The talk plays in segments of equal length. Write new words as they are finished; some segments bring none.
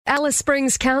Alice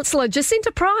Springs councillor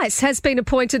Jacinta Price has been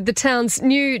appointed the town's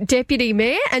new deputy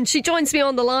mayor, and she joins me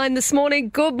on the line this morning.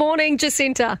 Good morning,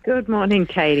 Jacinta. Good morning,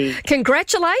 Katie.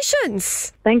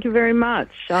 Congratulations. Thank you very much.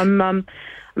 I'm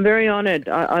very honoured.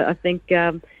 I think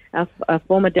our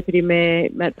former deputy mayor,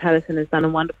 Matt Patterson, has done a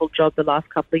wonderful job the last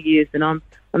couple of years, and I'm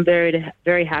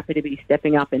very happy to be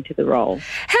stepping up into the role.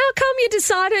 How come you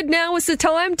decided now was the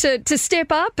time to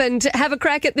step up and have a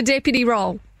crack at the deputy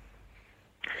role?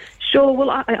 Sure. Well,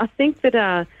 I think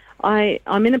that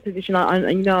I'm in a position. I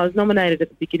was nominated at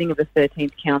the beginning of the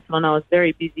 13th council, and I was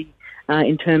very busy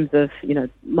in terms of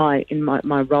my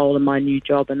role and my new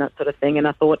job and that sort of thing. And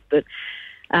I thought that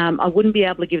I wouldn't be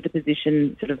able to give the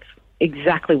position sort of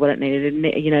exactly what it needed.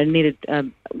 It needed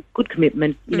good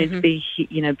commitment. You need to be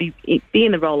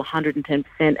in the role 110%.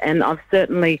 And I've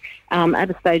certainly at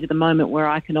a stage at the moment where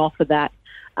I can offer that.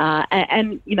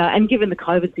 And given the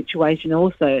COVID situation,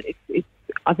 also, it's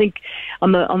I think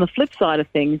on the flip side of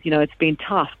things, it's been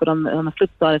tough. But on the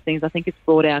flip side of things, I think it's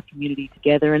brought our community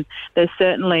together. And there's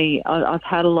certainly I've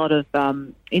had a lot of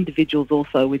individuals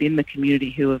also within the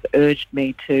community who have urged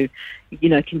me to,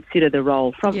 consider the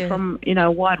role from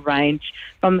a wide range,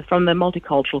 from the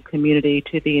multicultural community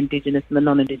to the Indigenous and the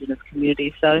non-Indigenous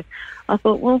community. So I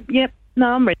thought,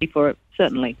 I'm ready for it,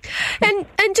 certainly. And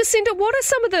Jacinta, what are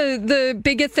some of the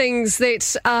bigger things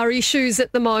that are issues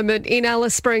at the moment in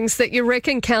Alice Springs that you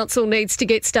reckon council needs to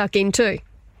get stuck into?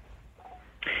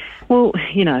 Well,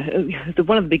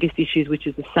 one of the biggest issues, which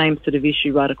is the same sort of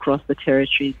issue right across the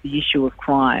territory, is the issue of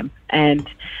crime. And,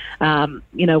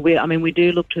 we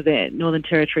do look to the Northern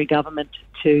Territory government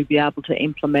to be able to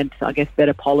implement, I guess,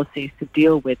 better policies to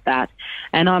deal with that.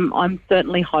 And I'm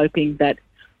certainly hoping that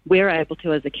we're able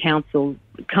to, as a council,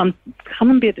 come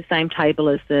and be at the same table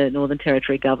as the Northern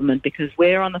Territory government, because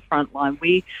we're on the front line.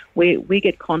 We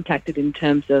get contacted in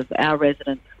terms of our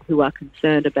residents who are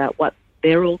concerned about what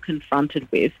they're all confronted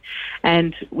with.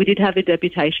 And we did have a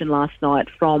deputation last night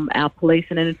from our police,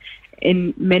 and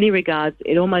in many regards,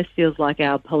 it almost feels like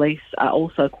our police are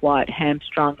also quite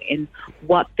hamstrung in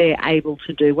what they're able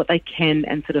to do, what they can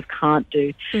and sort of can't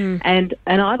do. And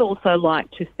I'd also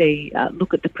like to see,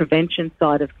 look at the prevention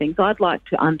side of things. I'd like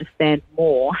to understand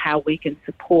more how we can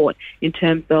support in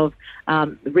terms of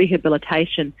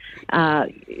rehabilitation,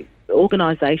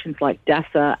 organisations like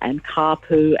DASA and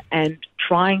CARPU, and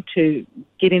trying to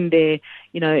get in there,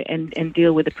 and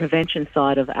deal with the prevention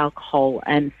side of alcohol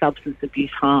and substance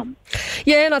abuse harm.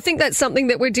 Yeah, and I think that's something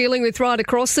that we're dealing with right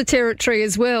across the territory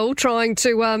as well, trying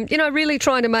to, really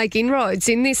trying to make inroads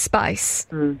in this space.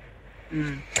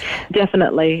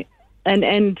 Definitely. And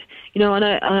I'm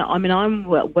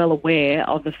well aware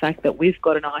of the fact that we've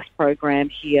got a nice program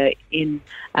here in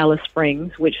Alice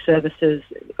Springs, which services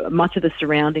much of the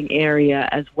surrounding area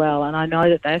as well. And I know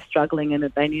that they're struggling and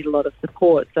that they need a lot of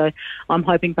support. So I'm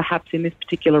hoping perhaps in this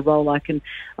particular role I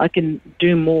can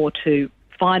do more to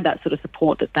find that sort of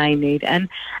support that they need. And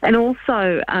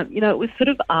also, it was sort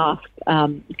of asked,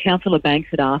 Councillor Banks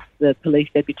had asked the police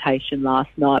deputation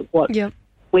last night what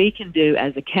we can do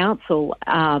as a council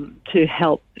to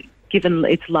help, given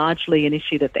it's largely an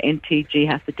issue that the NTG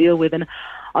has to deal with. And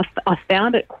I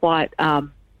found it quite,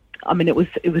 it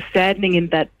was saddening in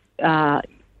that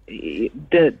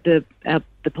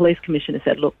the police commissioner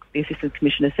said, look, the assistant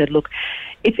commissioner said, look,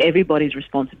 it's everybody's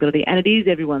responsibility, and it is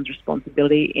everyone's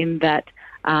responsibility in that,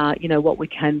 what we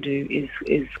can do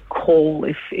is call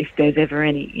if there's ever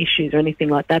any issues or anything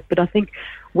like that. But I think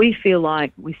we feel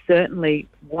like we certainly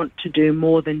want to do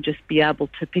more than just be able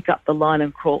to pick up the line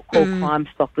and call Crime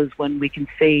Stoppers when we can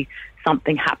see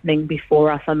something happening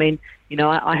before us. I mean,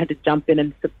 I had to jump in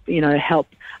and, help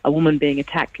a woman being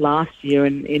attacked last year,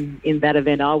 and in that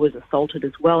event I was assaulted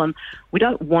as well. And we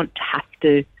don't want to have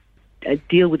to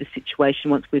deal with the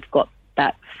situation once we've got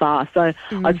that far. So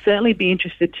I'd certainly be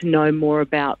interested to know more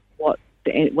about what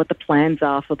the plans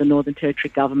are for the Northern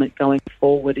Territory government going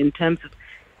forward in terms of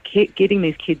getting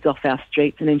these kids off our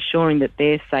streets and ensuring that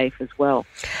they're safe as well.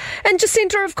 And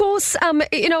Jacinta, of course,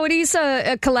 it is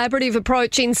a collaborative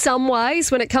approach in some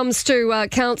ways when it comes to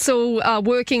council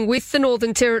working with the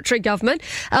Northern Territory government.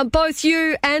 Both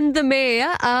you and the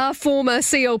mayor are former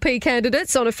CLP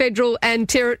candidates on a federal and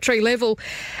territory level.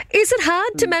 Is it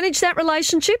hard to manage that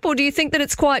relationship, or do you think that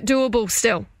it's quite doable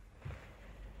still?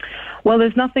 Well,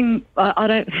 there's nothing, I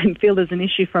don't feel there's an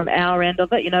issue from our end of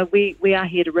it. We are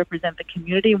here to represent the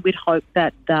community, and we'd hope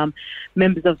that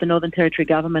members of the Northern Territory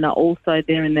government are also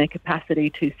there in their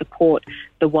capacity to support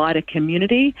the wider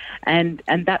community. And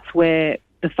that's where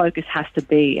the focus has to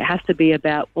be. It has to be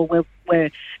about, well, we're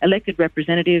elected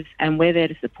representatives and we're there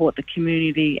to support the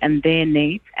community and their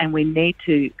needs, and we need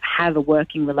to have a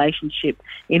working relationship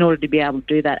in order to be able to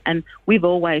do that. And we've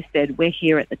always said we're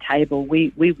here at the table.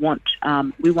 We want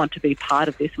to be part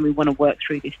of this, and we want to work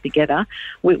through this together.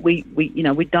 We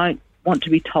don't want to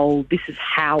be told this is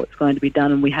how it's going to be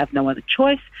done and we have no other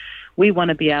choice. We want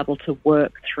to be able to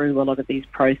work through a lot of these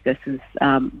processes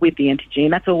with the NTG,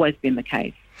 and that's always been the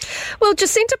case. Well,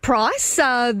 Jacinta Price,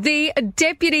 the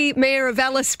Deputy Mayor of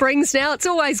Alice Springs now. It's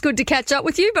always good to catch up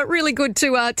with you, but really good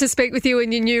to speak with you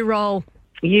in your new role.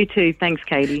 You too. Thanks,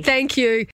 Katie. Thank you.